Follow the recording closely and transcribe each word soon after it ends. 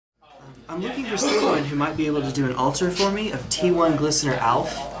I'm looking for someone who might be able to do an altar for me of T1 Glistener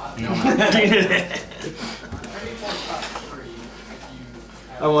Elf.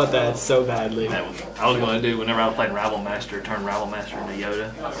 I want that so badly. I was going to do whenever I played Rabble Master, turn Rabble Master into Yoda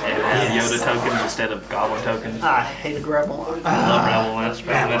and have Yoda tokens instead of Goblin tokens. I hate Rabble. I love Rabble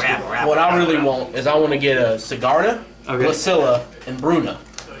Master. What I really want is I want to get a Sigarda, Lucilla, and Bruna.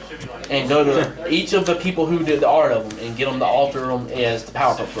 And go to each of the people who did the art of them and get them to alter them as the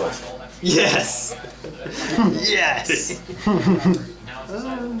Powerpuff Girls. Yes! Yes!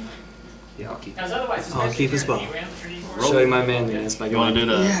 Yeah, I'll keep it. I'll keep this bow. Showing my manliness by going. You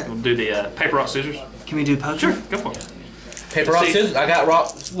want to do the paper, rock, scissors? Can we do poker? Sure, go for it. Paper, rock, scissors. I got rock,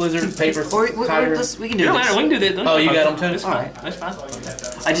 scissors, paper, tiger. We can do No this. matter, we can do that. Oh, you got them too? That's fine. Alright. That's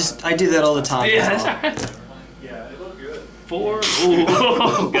fine. I do that all the time. Yeah, that's alright. 4.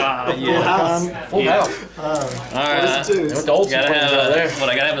 Oh god. Full house. Full house. Alright. With the old Gotta right there. have,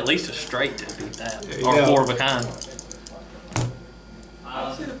 I gotta have at least a straight to beat that. Or go. 4 of a kind.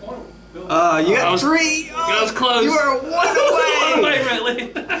 You got 3. I was close. You are 1 away.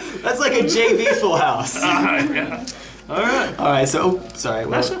 Really? That's like a JV full house. Alright, yeah. Alright, so sorry.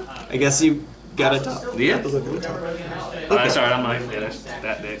 Well, I guess you got it top. Yeah. Look at the top. Okay. Sorry, I'm not. Yeah, that's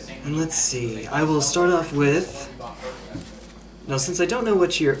that big. And let's see. I will start off with. Now, since I don't know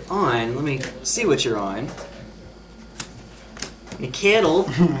what you're on, let me see what you're on. Nikittle.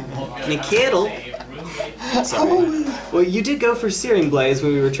 Nikittle. Sorry. Well, you did go for Searing Blaze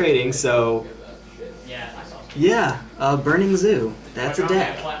when we were trading, so. Yeah, Burning Zoo. That's a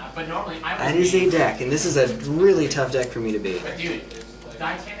deck. That is a deck, and this is a really tough deck for me to beat. Dude,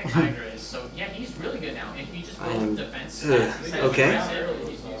 Titanic Hydra is so. Yeah, he's really good now. If you just build defense. Okay.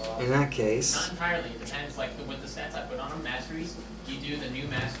 In that case. Not entirely. It depends, like, with the stats I put on them, masteries. You do the new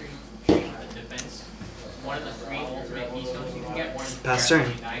mastery tree with the defense. One of the 3 ultimate keystones you can get. One Pass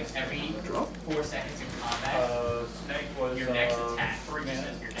turn. Every 4 seconds in combat, your next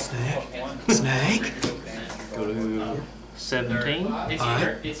attack. Snake. Go to 17.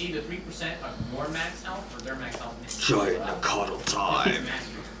 It's either 3% of your max health or their max health. Giant Nakatl time.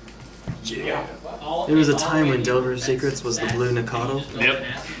 Yeah. There was a time when Delver's Secrets was the blue Nakatl. Yep.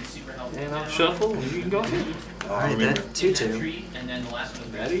 And I'll shuffle, and you can go ahead. Alright, that 2/2. And then the last one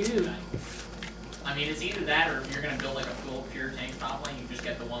is That is. I mean, it's either that or if you're going to build like a full pure tank top lane, you just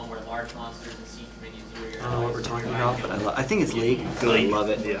get the one where large monsters and siege minions do your. I don't know what we're talking about, but I think it's League. I love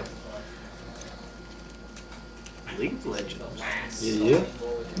it. Yeah. League of Legends. Yeah.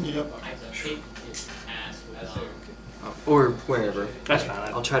 Yep. Or wherever. That's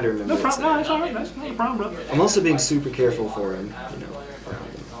fine. I'll try to remember. No problem. No, that's alright. That's not a problem, bro. I'm also being super careful for him. You know.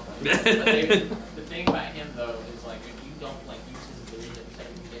 The thing about him though is like if you don't like use his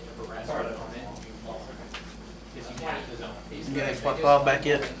ability to get to harass your opponent, you fall. Because you have his own. You get Xbox Live back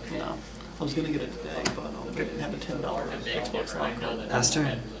yet? No. I was gonna get it today, but I'll have a $10 Xbox Live credit. Last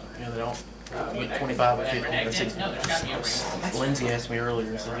turn. Yeah, they don't. You get 25 or 50 or 60. Lindsay asked me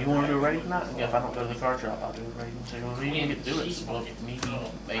earlier, so you want to do a raid tonight? Yeah, if I don't go to the card shop, I'll do a raid. So well, you didn't get to do it. So well, me,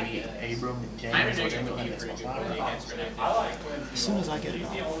 maybe Abram, and James, or James will have Xbox Live. As soon as I get it,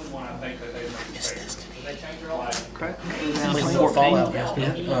 It's Destiny. Correct. I played 4 Fallout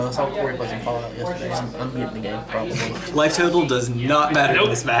yesterday. I saw Corey play some Fallout yesterday. I'm getting the game, probably. Life total does not matter in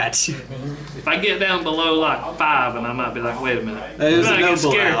this match. If I get down below like 5, and I might be like, wait a minute. There's I no get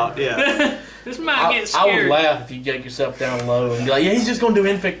scared. blowout. Yeah. This might get I scared. would laugh if you get yourself down low and be like, yeah, he's just going to do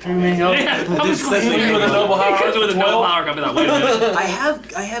Infect through me. Yeah, I was going to with a Noble Hierarch. with a Noble Hierarch. I'll be like, wait a minute.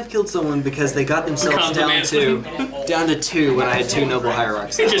 I have killed someone because they got themselves down to 2 when I had 2 Noble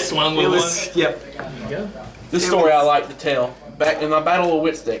Hierarchs. He just swung with one. Yep. This story I like to tell. Back in my Battle of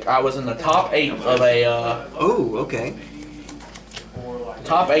Whitstick, I was in the top 8 of a Oh, okay.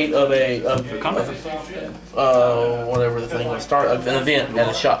 whatever the thing was, start an event at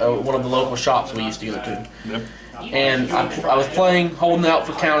a shop, one of the local shops we used to go to. Yep. And I was playing, holding out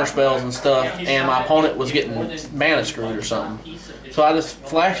for counter spells and stuff, and my opponent was getting mana screwed or something. So I just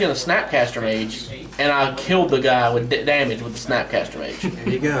flashed in a Snapcaster Mage, and I killed the guy with damage with the Snapcaster Mage. There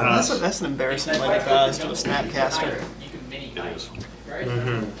you go. that's an embarrassing way to guys to a Snapcaster.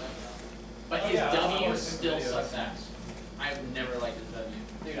 Mm-hmm. But his W still sucks ass. I've never liked his W.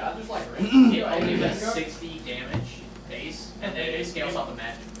 Dude, I just like it only does 60 damage base, and then it scales off the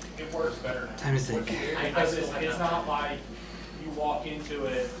magic. It works better now. Time to think. Because it's not like you walk into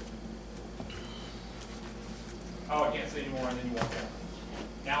it, oh, I can't see anymore, and then you walk out.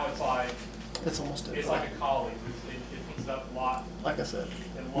 Now it's like, That's almost it. it's like a collie. It picks up a lot. Like I said.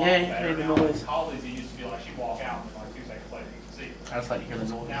 Yeah, you made the noise. Collies, it used to be like you walk out and like 2 seconds later you can see. I just like to hear the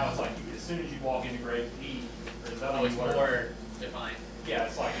noise. Now it's like as soon as you walk into Grave Heath, or Oh, it's more defined. Yeah,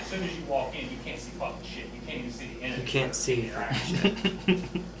 it's like as soon as you walk in, you can't see fucking shit. You can't even see the enemy. You can't see.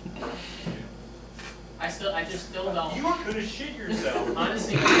 I just still don't. You are gonna shit yourself.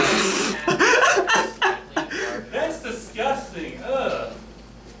 Honestly, That's disgusting. Ugh.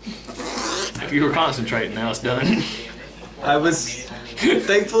 If you were concentrating, now it's done. I was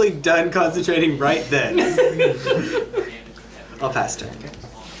thankfully done concentrating right then. I'll pass turn.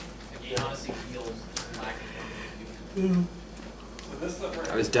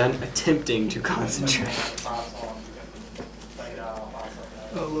 I was done attempting to concentrate.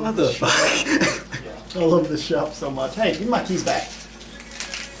 What the fuck? I love this shop so much. Hey, give me my keys back.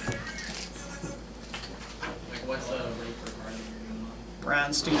 What's the rate for card?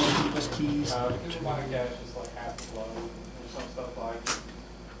 Brian stealing people's keys. Because my cash is like half slow. There's some stuff like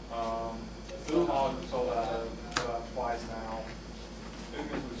Food Hog we sold out of twice now.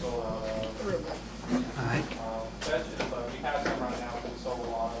 Cougars we sold out of. Alright. That's just we have some right now, but we sold a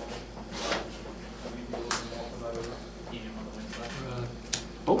lot of them. We do a little more for those.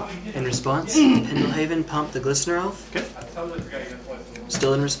 Oh, In response, Pendelhaven pumped the Glistener Elf. okay. I totally forgot you had played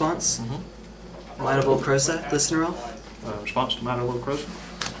Still in response. Might of Old Krosa, Glistener Elf. Response to Might of Old Krosa.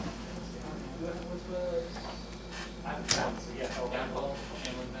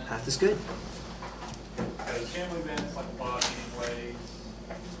 Path is good. Because Family Ben is like a lot anyways.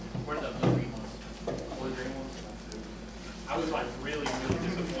 Where's the blue green one? Blue green ones. I was like really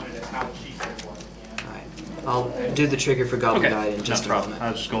disappointed at how cheap it was. Alright. I'll do the trigger for Goblin Okay, Guide in just no a problem. moment.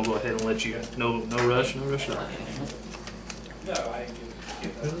 I was just gonna go ahead and let you. No rush. No rush. No, I didn't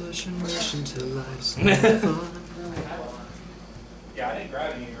get that. Rush into life's Yeah, I didn't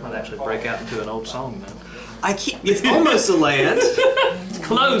grab any. Might actually break out into an old song now. It's almost a land.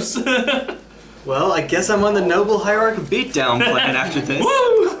 Close. Well, I guess I'm on the Noble Hierarch beatdown plan after this.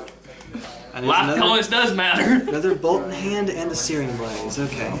 Woo! And there's Life points does matter. another bolt in hand and a searing blaze.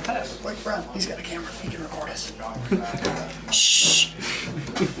 Okay. Like Brian, he's got a camera. He can record us. Shh.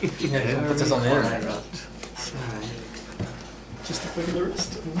 Yeah, puts us on the internet. Alright. Just a flick of the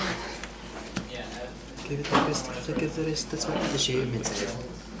wrist. Give it the wrist, flick of the wrist. That's what the shaman said.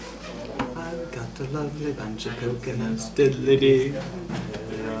 I've got a lovely bunch of coconuts. Diddly dee.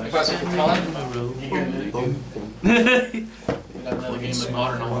 Another game of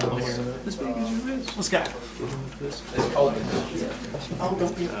modern on Let's go. Oh,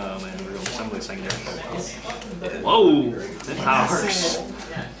 don't be. Oh man, somebody sing there. Whoa! Dim Hierarchs.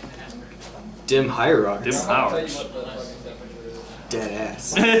 Dim Hierarchs. Dim Hierarchs. Dead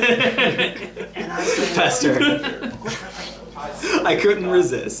ass. Faster. I couldn't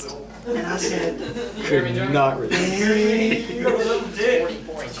resist. And I said, Could not resist. You're a little dick.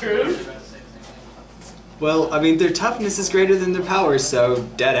 True. Well, I mean, their toughness is greater than their power, so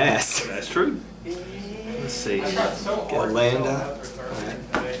dead ass. That's true. Let's see. Get a land up.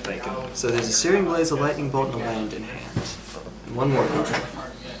 Alright. Thinking. So there's a Searing Blaze, a Lightning Bolt, and a land in hand. And one more.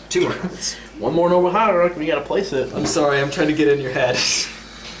 Two more. one more Noble Hierarch. We gotta place it. I'm sorry, I'm trying to get in your head.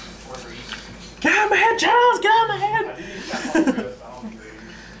 Get out of my head, Charles! Get out of my head!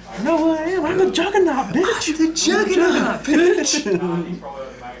 You know who I am? I'm the Juggernaut, bitch! The Juggernaut, bitch!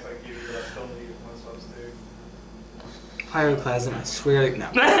 Pyroclasm, I swear. No.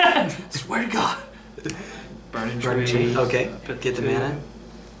 Swear to God. Burning Burning tree. tree. Okay, get the mana.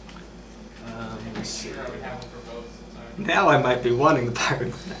 Let's see. Now I might be wanting the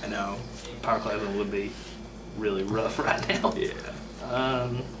Pyroclasm. No. Pyroclasm would be really rough right now. Yeah.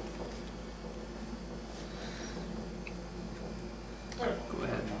 Go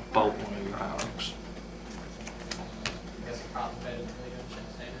ahead and bolt one of your Hierarchs.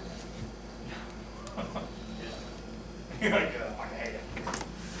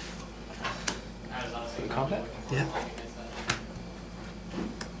 Combat? Yeah.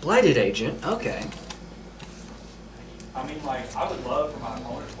 Blighted Agent, okay. I mean, like, I would love for my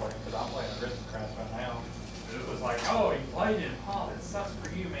opponent to play because I'm playing Aristocrats right now. It was like, oh, you played him. Oh, that sucks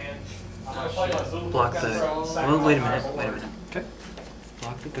for you, man. I'm going to play my Zulu. Block the. Well, wait a minute. Wait a minute. Okay.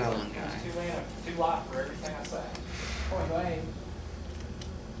 Block the Goblin guy. Two mana, 2 life for everything I say. Go away.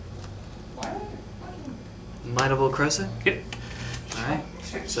 What? Might of Old Krosa? Yep. Alright.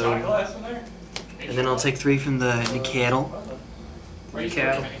 Shot So, glass in there? and then I'll take 3 from the Cattle.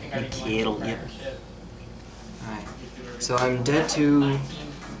 Cattle. Cattle, yep. Alright. So I'm dead to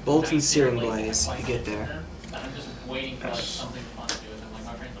Bolt and Searing Blaze. You get there. I'm just waiting for like something fun to do, and I'm like,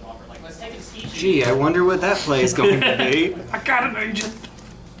 my friends will offer like, let's take a ski trip. Gee, I wonder what that play is going to be. I got an agent.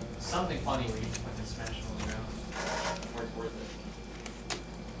 Something funny where you fucking smash them on the ground. Where it's worth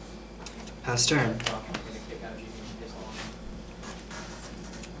it. Pass turn. I'm gonna kick out of you and piss off.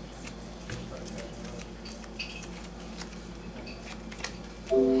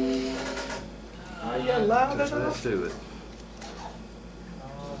 Are you loud Let's enough? do it.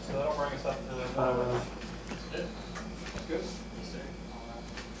 So that'll bring us up to the. That's good.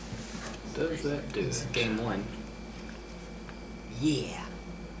 Does that do This is it? game 1. Yeah.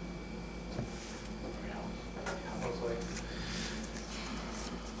 Looks like he's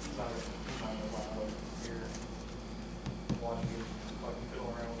not allowed here. Watching you fucking fiddle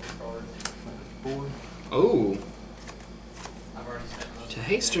around with the cards. Board. Oh. I've already spent most To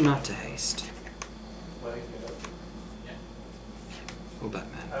haste or not to haste? Let it go. Oh,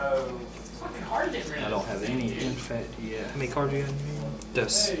 Batman. Oh. It's fucking hard to get rid of. I don't have any infect yet. How many cards do you have in your hand?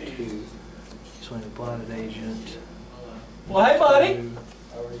 Dos. 2. Swing a Blighted Agent. Well, hey, buddy. 2,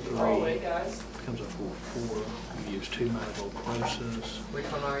 Oh, hey, 3. guys. Becomes a 4/4. You use 2 Might of Old Krosas. Which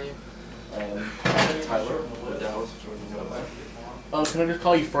one are you? Tyler with Dallas, which one you know about? Oh, can I just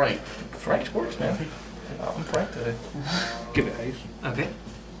call you Frank? Frank's works, man. I'm Frank today. Give it haste. Okay.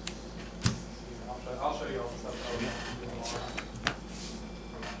 I'll show you all the stuff.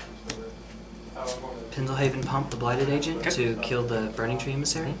 Pendelhaven pump the Blighted Agent to kill the Burning Tree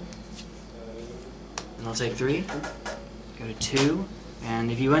Emissary. And I'll take 3. Go to 2.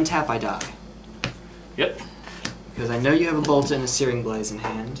 And if you untap, I die. Yep. Because I know you have a Bolt and a Searing Blaze in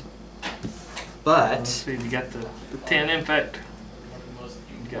hand. But See, you got the 10 infect.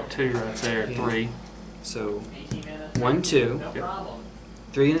 You got 2 right there, Yeah. 3. so 18 minutes? 1, 2, No Yep. problem.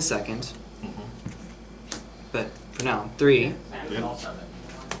 3 in a second. Mm-hmm. But for now, 3. Yep.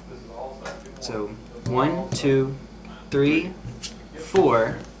 So 1, 2, 3,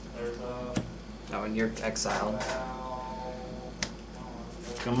 4. Oh, and you're exiled.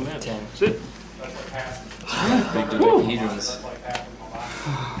 Coming in. 10. Sit. Big dodecahedrons.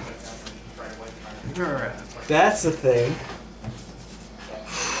 That's the thing.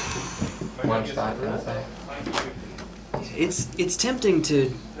 One shot, It's tempting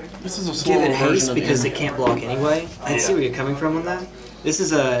to This is a give slower it version haste of because the it can't block anyway. I see where you're coming from on that. This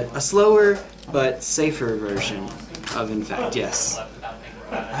is a slower but safer version of Infect, yes.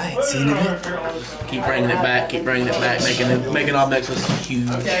 Alright, see you in a bit. Keep bringing it back, making Ob Nexus huge.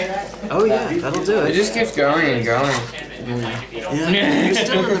 Oh yeah, that'll do It it. just keeps going and going. Yeah, you're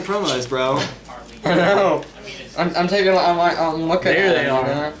still in the promos, bro. I know. I'm taking. I'm looking. There at they it, are.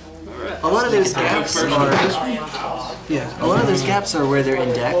 you know? A lot of those gaps are a lot of those gaps are where they're in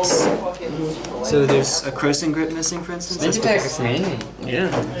decks. So there's a Crossing Grip missing, for instance. Did you take a name?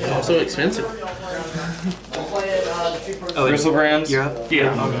 Yeah, also expensive. Oh, and Crystal Brands? you're up.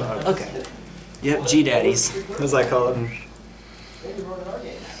 Yeah, I'll go. Okay. Yep, G Daddies, as I call them.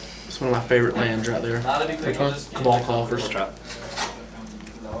 It's one of my favorite lands right there. Which one? Cabal Coffers.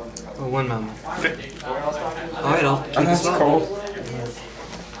 Oh, one moment. Alright, I'll keep the That's spot. cool.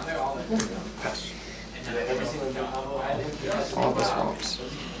 All the swamps.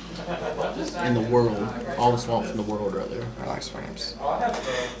 In the world. All the swamps in the world right there. I like swamps.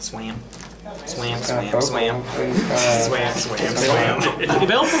 Swam. Swam, Got swam, both swam. of them. Got- Swam, swam, swam. The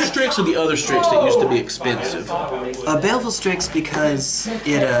Baleful Strix are the other Strix that used to be expensive. Baleful Strix because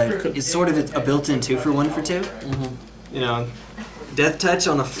it is sort of a built-in 2 for 1 for 2. You know, Death Touch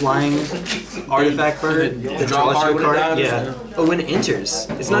on a flying artifact bird that Draw draws card you a when it card. dies? Yeah. Oh, when it enters.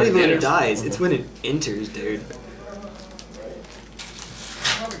 It's not even when it dies. It's when it enters, dude.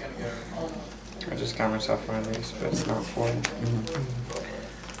 I just got myself one of these, but it's not for me.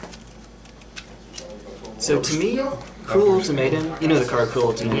 So to me, Cruel Ultimatum, you know the card Cruel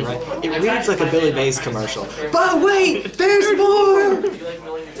Ultimatum, right? It reads like a Billy Mays commercial. But wait, there's more!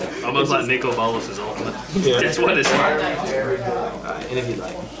 Almost like Nico Bolas's ultimate. Yeah. That's what it's like. Alright, and if you'd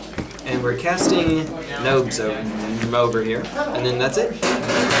like. And we're casting Nobes over here, and then that's it.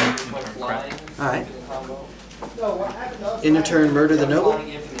 Alright. In turn, murder the Noble.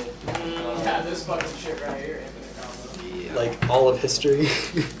 Yeah, this fucking shit right here. Like all of history.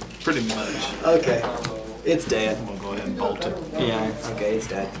 Pretty much. Okay. It's dead. I'm gonna go ahead and bolt it. Yeah, okay, it's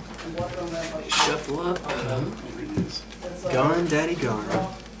dead. Shuffle up. Gone, daddy, gone.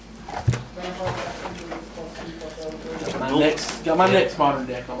 Got my next modern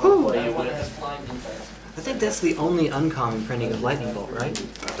deck I'm gonna play it with. I think that's the only uncommon printing of Lightning Bolt, right?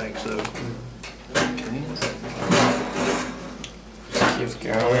 I think so. Keeps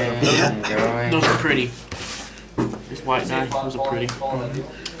going and going. Those are pretty. This white die, those are pretty.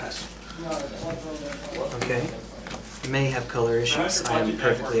 Okay. You may have color issues. I am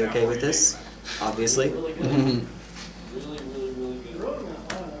perfectly okay with this, obviously.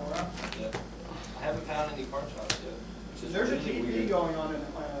 There's a GP going on in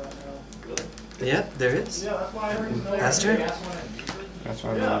Yep, there is. yeah, that's why I heard Pastor? That's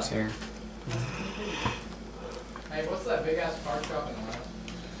why I'm here. Hey, what's that big ass card shop in the left?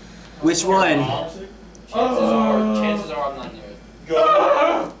 Which one? Chances are I'm not near it.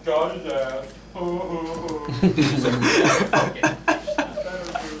 God his ass.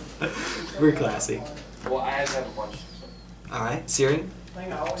 We're classy. Well, I had to have a bunch. Alright, Searing.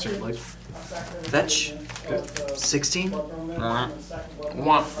 Certainly. Fetch. 16. Wah,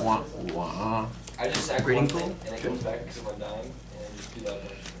 wah, wah. I just sack Breeding one pool? thing, and it comes back because I'm dying, and just do that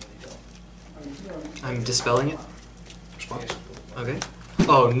much. I'm dispelling it. Response. Okay.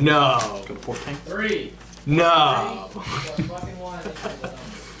 Oh no! Go to 14. 3. No!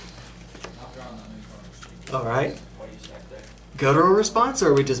 Alright. Why do you stack that? Go to a response, or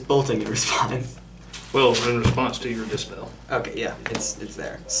are we just bolting in response? Well, in response to your dispel. Okay, yeah, it's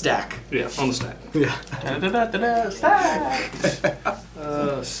there. Stack. Yeah, on the stack. Yeah. Da-da-da-da-da, stack.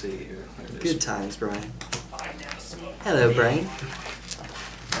 Let's see here. There it is. Good times, Brian. Hello, Brian.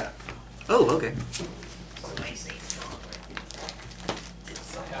 Oh, okay.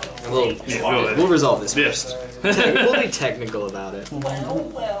 We'll, Yeah, go ahead. we'll resolve this Yes. first. We'll be technical about it.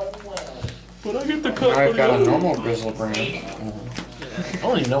 But I get the cut. I've got a normal grizzle brain. I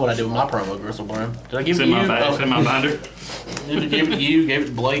don't even know what I did with my promo Gristle Worm. Did I give It's it in to my you? bag. It's in my binder. Either gave it to you, gave it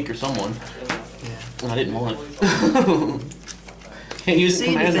to Blake or someone. Yeah. And I didn't want it. Can't use See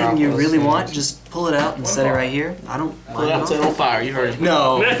commander. anything you really office. want, just pull it out and set it right here. I don't Pull it out and mind. set it on fire. You heard it.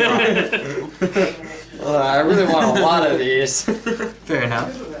 No. I really want a lot of these. Fair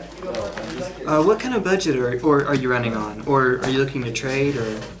enough. What kind of budget are you running on? Or are you looking to trade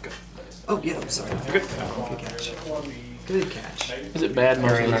or? Oh yeah, I'm sorry. Good catch. Good catch. Is it bad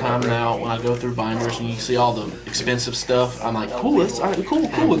most of the time now when I go through binders and you see all the expensive stuff? I'm like, cool, that's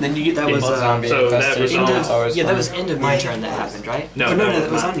cool, and then you get That was Zombie So that was infestation, end that's of, always yeah, that fun. was end of my turn that happened, right? No, Oh, no, that that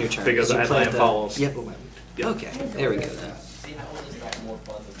was was on your turn. because you I had played landfalls. Yep. Okay, there we go then.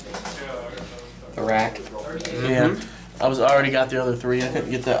 The rack. Yeah. I already got the other 3. I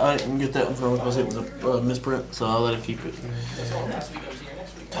couldn't get that. I didn't get that one from because it was a misprint, so I'll let it keep it.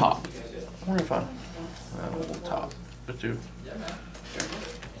 Top. I wonder if I top. The 2.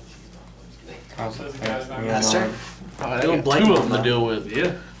 Master? I Little got Blight 2 of them Mamba. to deal with.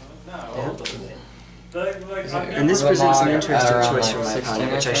 Yeah. And this presents an interesting around choice like for my 16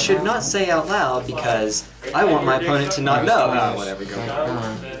 opponent, which I or should something? not say out loud because I want my opponent to not know. Ah, whatever, go ahead.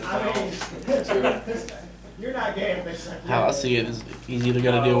 You're not getting this. How I see it is he's either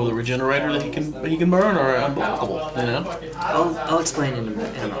got to deal with a regenerator that he can burn or unblockable. You know. I'll explain in a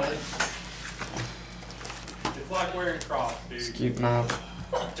moment. It's like wearing Crocs, dude. Scoop knob.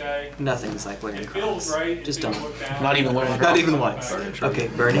 Okay? Nothing's like wearing It feels cross. great. Just if you don't. look down. Not even wearing. Not even once. Okay,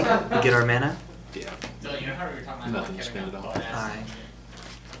 burning. We get our mana. Yeah. No, you know how we were talking about Nothing to spend it on. Alright.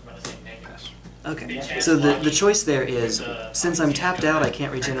 Okay, so the choice there is, since I'm tapped out, I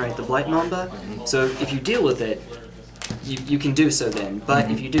can't regenerate the Blight Mamba, so if you deal with it, you can do so then, but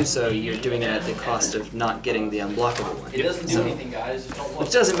if you do so, you're doing it at the cost of not getting the unblockable one. It doesn't do anything, guys. Just don't look.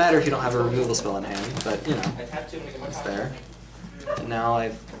 Which doesn't matter if you don't have a removal spell in hand, but, you know, I tapped 2 and I get my it's copy. there. And now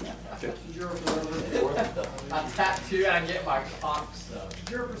I've... I tap 2 and I get my cop stuff.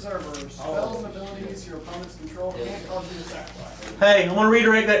 Your preservers, spells and abilities your opponent's control can't cause you to sacrifice. Hey, I want to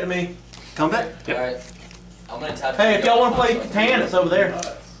redirect that to me. Combat? Alright. I'm gonna tap Hey, 2. if y'all want to play Catan, it's over there. Do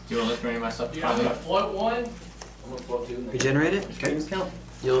you want to lift me myself? Dude, I'm gonna float 1. I'm gonna float 2. Regenerate it? Kings count.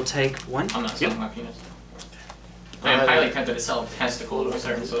 You'll take 1. I'm not selling my penis. I am highly tempted to sell a testicle to a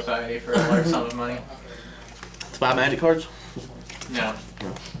certain society for a large sum of money. To buy magic cards. No.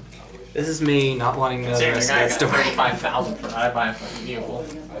 This is me not wanting to know the Considering the rest of guy that got story. $35,000 for that, I'd buy a fucking vehicle.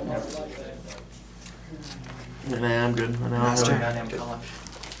 Nah, I'm good. I know. Master. Goddamn color.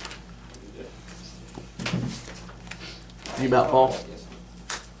 You about fall?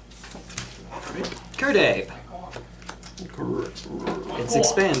 Kurdabe. It's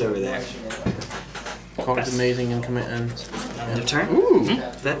expand over there. Card's amazing and End of turn. Ooh.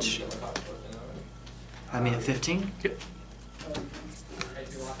 Fetch. I'm at 15. Yep.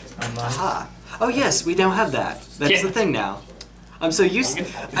 Aha. Oh yes, we now have that. That's Yeah. the thing now. I'm so used.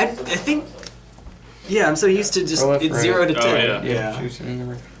 I think. Yeah, I'm so used to just it's 0 to 10. yeah.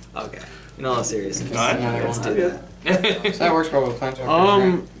 Okay. In all seriousness, Alright. let's do that. That works well with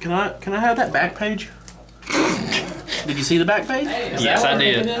Planeswalker. Can I have that back page? Did you see the back page? Yes, I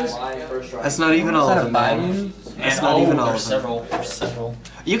did. That's not even all of them. Man. That's not even all of them. There's several.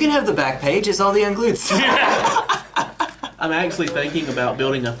 You can have the back page. It's all the unglued stuff. I'm actually thinking about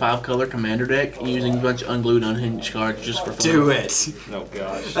building a 5-color commander deck using a bunch of unglued, unhinged cards just for fun. Do it. Oh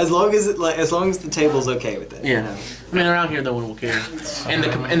gosh. As long as the table's okay with it. Yeah. I mean, around here, no one will care. And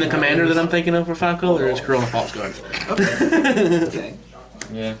the commander that I'm thinking of for 5-color is Corona False Guard. Okay.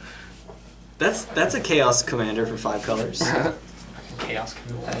 Yeah. That's a chaos commander for 5 colors. chaos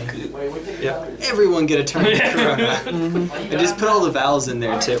thing. Yeah. Everyone get a turn of Corona. And just put all the vowels in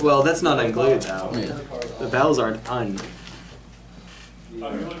there too. Well, that's not unglued though. Yeah. The vowels aren't un.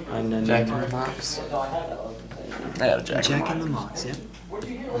 Jack in the box. I got a jack. Jack in the box, yeah.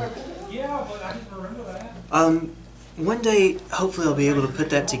 Yeah, but I didn't remember that. One day, hopefully, I'll be able to put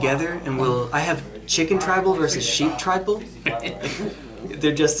that together, and I have chicken tribal versus sheep tribal.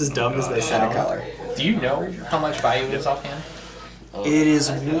 They're just as dumb as they sound. Color. Do you know how much value it is offhand? It is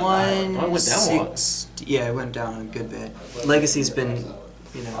It went down a lot. 1/6. Yeah, it went down a good bit. Legacy's been,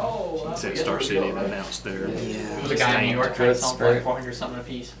 you know. Said Star City announced their. Yeah. There's a guy in New York trying to sell for like 400 something a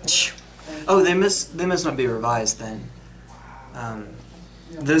piece. Oh, they must not be revised then.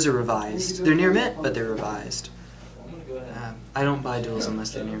 Those are revised. They're near mint, but they're revised. I don't buy duels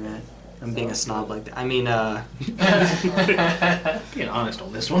unless they're near mint. I'm being a snob like that. I mean, Being honest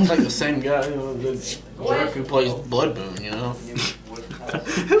on this One's one. like the same guy, the jerk who plays Blood Boon, you know?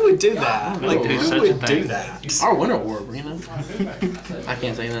 who would do that? No, Like, do who such a would do thing. that? Our Winter Warp, you know? I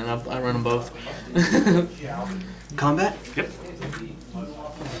can't say that, I run them both. Combat? Yep.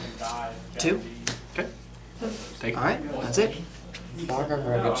 2? Okay. Take it. Alright, that's it. Saga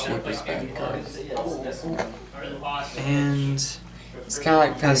are the cheapest bad cards. And It's kind of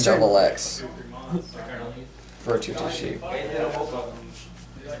like Past Double X for a 2/2 sheep. I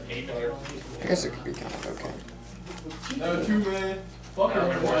guess it could be kind of okay. No, 2 man.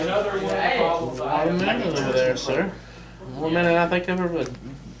 Another one. More mana over there, sir. More mana than I think I've ever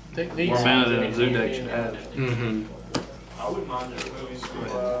take these. More mana than a zoo deck should have. mm-hmm. I wouldn't mind just moving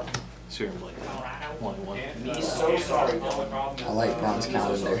to, Serum Blade. 1/1. He's so sorry. I like Bronze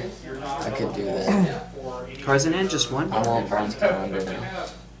Calendar. I could do that. Cards in hand, just one. I want Bronze Calendar now.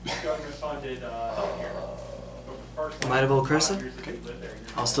 Might of Old Krosa?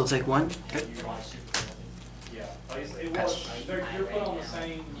 I'll still take one. Yeah, it was. You're put on the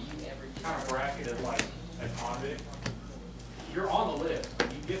same kind of bracket as like a convict. You're on the list.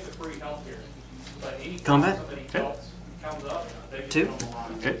 You get the free healthcare. But anytime Combat? somebody else comes up, they get 2. on the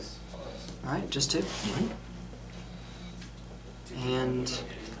line. Okay. Alright, just 2. And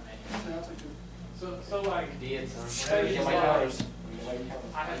So like,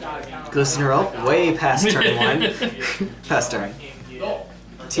 Glistener Elf, way past turn 1. Past turn.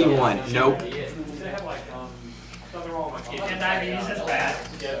 T1, nope. they have like something wrong with my kid. And diabetes is bad.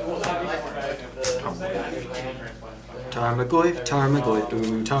 Tarmogoyf, Tarmogoyf,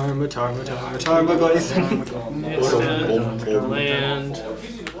 Tarmogoyf. Land.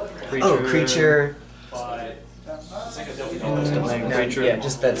 Oh, creature. Creature. Yeah,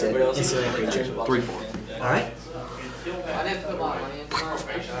 just that's it. Instantly a creature. 3/4. Alright. I didn't put my money in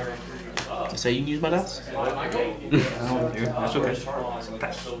tomorrow. So you can use my dice? That's okay.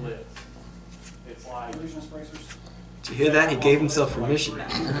 Pass. Did you hear that? He gave himself permission. I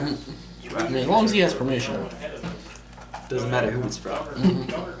mean, as long as he has permission. Doesn't matter who it's from.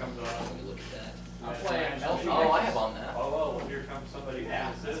 I'm playing Oh, I have on that. Oh, here comes somebody who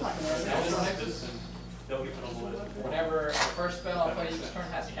has this. They'll get put on the list. Whenever the first spell I play this turn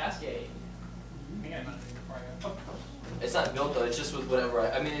has Cascade. It's not built though, it's just with whatever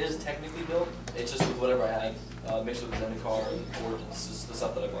I mean, it is technically built, it's just with whatever I have, mixed with Zendikar and Origins, just the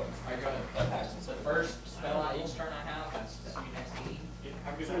stuff that I bought. I got it. That packs and The stuff. first spell each turn I have has Cascade.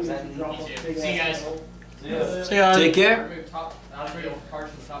 See you guys. See ya. Take care. I'll remove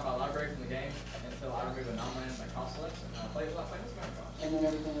cards from the top of my library from the game until I remove a non-land by cost selects and I'll play it last like this cost. And then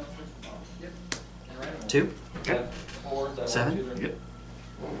everything else is Yep. And random. 2. Okay. 7. Yep.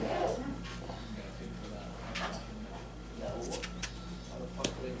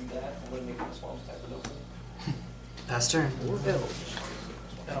 Pass turn.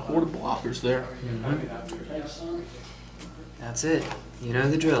 Got a horde of blockers there. That's it. You know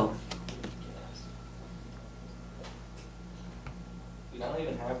the drill. We don't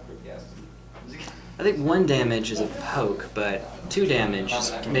even have Cryptcast. I think 1 damage is a poke, but 2 damage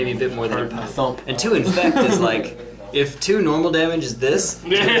is maybe a bit more than a poke. Thump. And 2 infect is like, if 2 normal damage is this, 2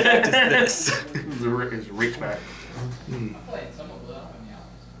 infect is this. It's reach back. I'm playing somewhat without on the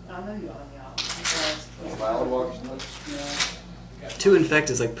I know you're on the Wild Walkers. 2 infect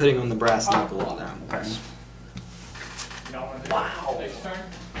is like putting on the brass knuckle. Pass. Wow. Next turn,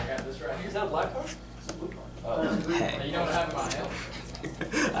 I got this right here. Is that a black card? Hey. You know what I have in my hand?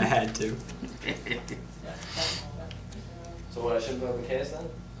 I had to. So what, I shouldn't go with the case then?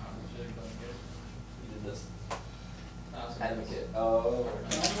 You did this. Advocate. Oh.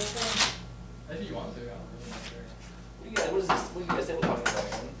 If you want to, I'll really not sure. What do you guys say we're talking about,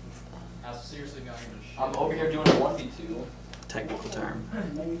 man? I was seriously going to shit. I'm over here doing a 1v2. Technical term.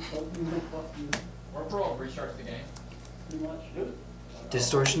 maybe Warp Roll restarts the game. pretty much. Good.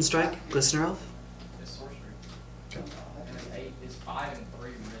 Distortion Strike, Glistener Elf. It's sorcery. And it's 5 and 3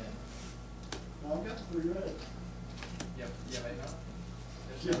 red. Well, I've got 3 red. Yep, yeah, maybe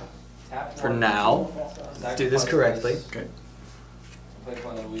not. Tap For one. now, let's do this correctly. Okay. Play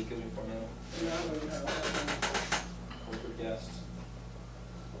one that week, give me 4 mana. Corporate guest.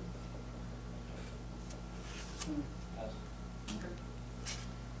 Pass.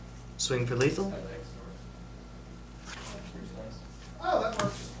 Swing for lethal. Oh, that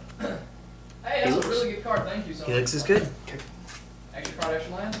works. Hey, that's a really good card. Thank you so much. Helix is good. Extra card,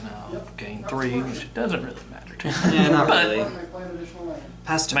 extra land? Now, gain 3, which doesn't really matter to me. Yeah, not But really. Play an additional land.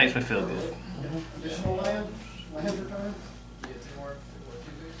 Pass turn. makes me feel good. Additional land? Land return? You get 2 more.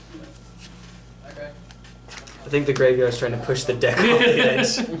 Okay. I think the graveyard's trying to push the deck off the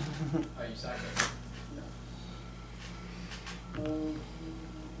edge. Oh, you sack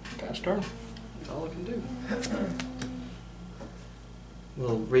it. Pass turn. That's all I can do.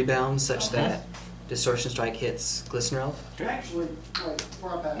 We'll rebound such that Distortion Strike hits Glistener Elf. Actually, wait,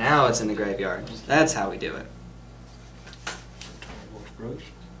 where I pass. Now it's in the graveyard. That's how we do it.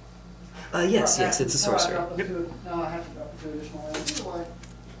 Yes, it's a sorcery. No, I have to drop the 2 additional land. Either way,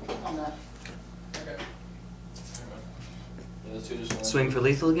 I'm not. Okay. Yeah, those 2 additional. Swing for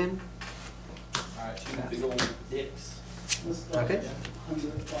lethal again. Alright, 2 big old dicks. Okay.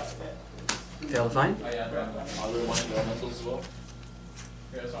 Fail to find. Oh, yeah, drop that. I really want to do elementals as well.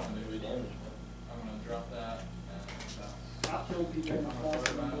 Here, that's all I'm gonna do. Damage. I'm gonna drop that and I'll kill people in my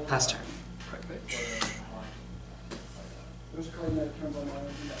class. Pass turn. There's a card that turns on my own.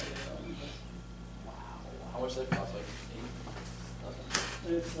 How much does that cost? Like 8?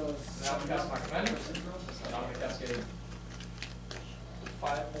 Nothing. It's Now we cast my commander. Now I'm gonna cascade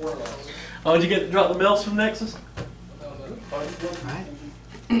 5 more of those. Oh, did you get to drop the melts from Nexus? Alright.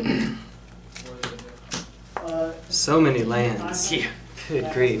 Uh, So many lands. Yeah.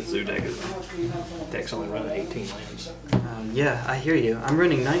 Good grief. Zoo deck's only running 18 lands. Yeah, I hear you. I'm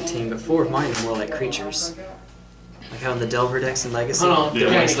running 19, but 4 of mine are more like creatures. Like how in the Delver decks and Legacy, Hold on. the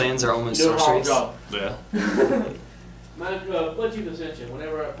Yeah. wastelands are almost Do a hard sorceries. job. Yeah. My Blighted Ascension,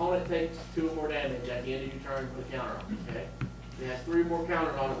 whenever an opponent takes 2 or more damage at the end of your turn, put a counter on it, okay? It has 3 or more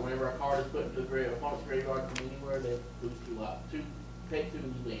counters on it whenever a card is put into the opponent's graveyard from anywhere, they lose 2 life. Take 2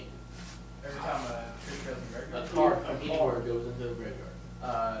 and you win. Every time a creature goes in the A graveyard. card from anywhere goes into the graveyard.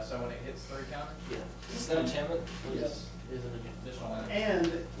 So when it hits 3 counters? Yeah. Is that enchantment? Yes. Isn't it? Additional land. And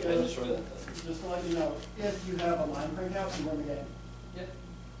Yeah, destroy that then. just to let you know, if you have a line crank out, you win the game. Yep.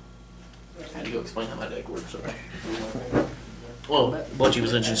 I had to go explain how my deck works, sorry. Well, Blighted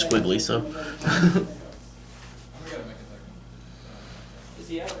Ascension squiggly, so. I'm gonna make a second. Is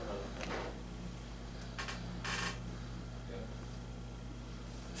he out?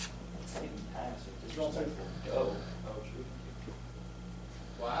 Go. Oh, true.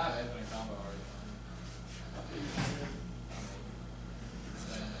 Well, I have Infinite Combo already.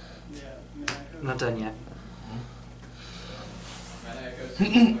 I'm not done yet. Mana Echoes.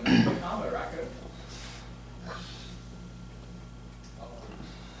 Infinite Combo, right? Good.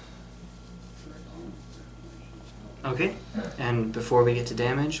 Okay, and before we get to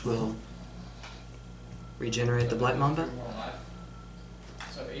damage, we'll regenerate the Blight Mamba. 2 more life.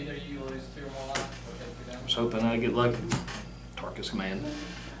 So either you lose 2 or more life, or take 2 I damage. was hoping I'd get lucky. Tarkus command.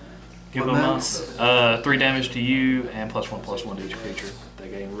 Give What them mounts? 3 damage to you and +1/+1 to each creature. They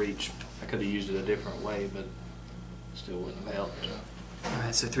gain reach. I could have used it a different way, but still wouldn't have helped.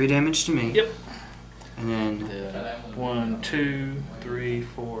 Alright, so 3 damage to me. Yep. And then, 1, 2, 3,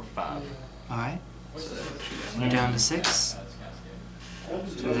 4, 5. alright, So you're down to 6.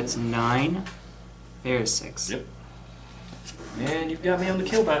 So that's 9. There's 6. Yep. And you've got me on the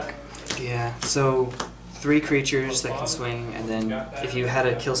kill back. Yeah, so 3 creatures that can swing, and then if you had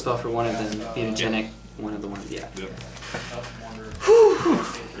a kill spell for one of them, Mutagenic, one of the ones, yeah. Yep. Whew.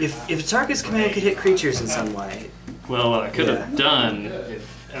 If Tarkus Command could hit creatures in some way, Well, what I could have Yeah. done,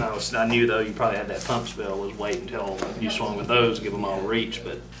 and I knew though you probably had that pump spell, was wait until you swung with those, give them all reach,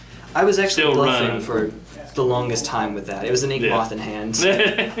 but I was actually Still bluffing running. for the longest time with that. It was an Inkmoth in hand.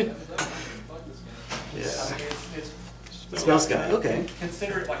 yeah. Spellskite, okay.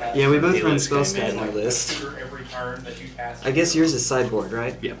 Consider it like a. Yeah, we both run Helix came in, Spellskite in our like, list. consider every turn that you cast. I guess yours is sideboard,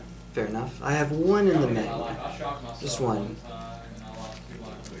 right? Yeah. Fair enough. I have 1 in the main. I shocked myself Just 1. time, and I lost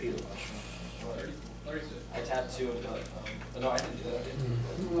 2 life. 36. I tapped 2 and no, I didn't do that. I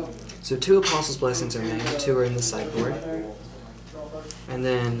didn't. So 2 Apostles' Blessings are main, 2 are in the sideboard. And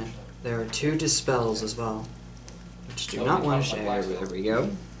then there are 2 Dispels as well, which do not want to share. There we go.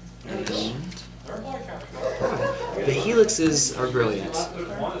 And The helixes are brilliant.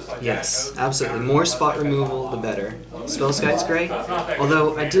 Yes, absolutely. More spot removal, the better. Spellskite's great,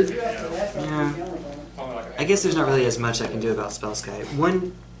 although I did... Yeah, I guess there's not really as much I can do about Spellskite.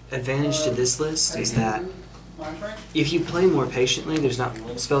 One advantage to this list is that if you play more patiently, there's not...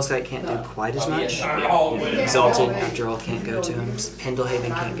 Spellskite can't do quite as much. Exalted, after all, can't go to him.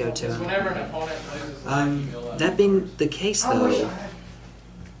 Pendelhaven can't go to him. That being the case, though,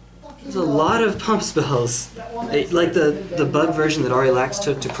 there's a lot of pump spells. Like the bug version that Arilax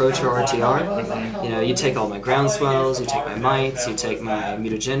took to Pro Tour RTR. You know, you take all my Groundswells, you take my Mites, you take my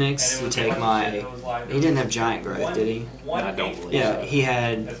Mutagenics, you take my... He didn't have Giant Growth, did he? I don't believe Yeah, so. he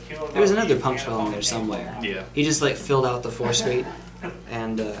had... There was another pump spell in there somewhere. Yeah. He just like filled out the 4 suite.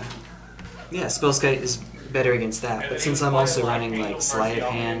 And yeah, Spellskite is better against that. But since I'm also running like Sleight of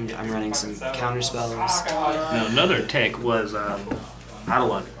Hand, I'm running some counter spells. Now, another tech was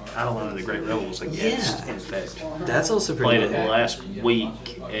Eidolon. Eidolon of the Great Rebels against Infect. That's also pretty Played it good. last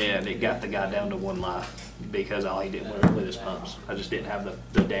week, and it got the guy down to 1 life because all he did was with his pumps. I just didn't have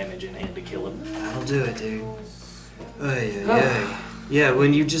the damage in hand to kill him. That'll do it, dude. Oy, oy, oy. Yeah,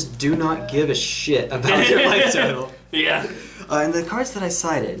 when you just do not give a shit about your life total. Yeah. And the cards that I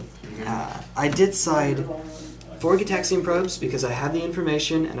sided, I did side 4 Gitaxian Probes because I have the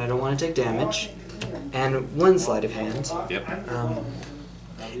information and I don't want to take damage, and 1 Sleight of Hand. Yep.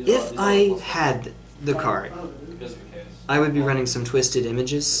 If I had the card, I would be running some Twisted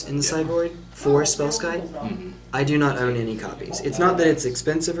Images in the sideboard for Spellskite. I do not own any copies. It's not that it's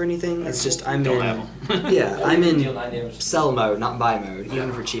expensive or anything, it's just I'm Don't in... have Yeah, I'm in sell mode, not buy mode,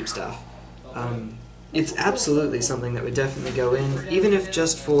 even for cheap stuff. It's absolutely something that would definitely go in, even if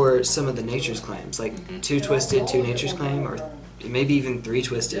just for some of the Nature's Claims, like 2 Twisted, 2 Nature's Claim, or maybe even 3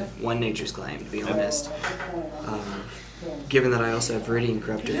 Twisted, 1 Nature's Claim, to be honest. Given that I also have Viridian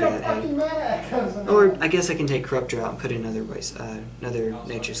Corruptor for that aid. Or I guess I can take Corruptor out and put in another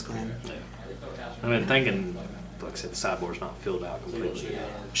Nature's Claim. I've been thinking, like I said, the sideboard's not filled out completely.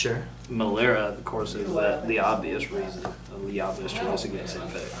 Sure. Malera, of course, is the obvious reason, the obvious choice against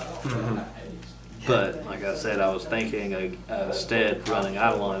Infect. But, like I said, I was thinking instead running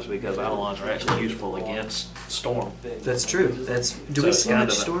Eidolons because Eidolons are actually useful against Storm. That's true. Do we see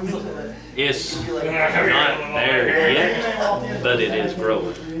much Storm? It's not there yet, but it is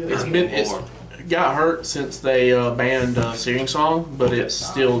growing. It's got hurt since they banned Searing Song, but it's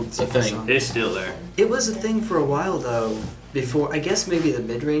still a thing. It's still there. It was a thing for a while, though, before, I guess maybe the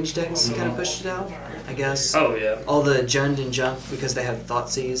mid-range decks kind of pushed it out, I guess. Oh, yeah. All the Jund and Junk, because they have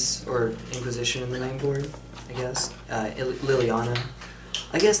Thoughtseize or Inquisition in the main board, I guess. Liliana.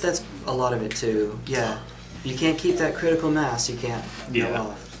 I guess that's a lot of it, too. Yeah. You can't keep that critical mass, you can't go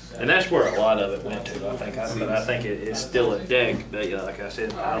off. And that's where a lot of it went to, I think. But I think it's still a deck that, like I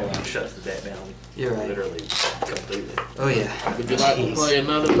said, I don't want to shut the deck down. You're right. Literally, completely. Oh, yeah. Would you like to play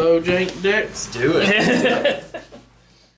another Bojangles deck? Let's do it.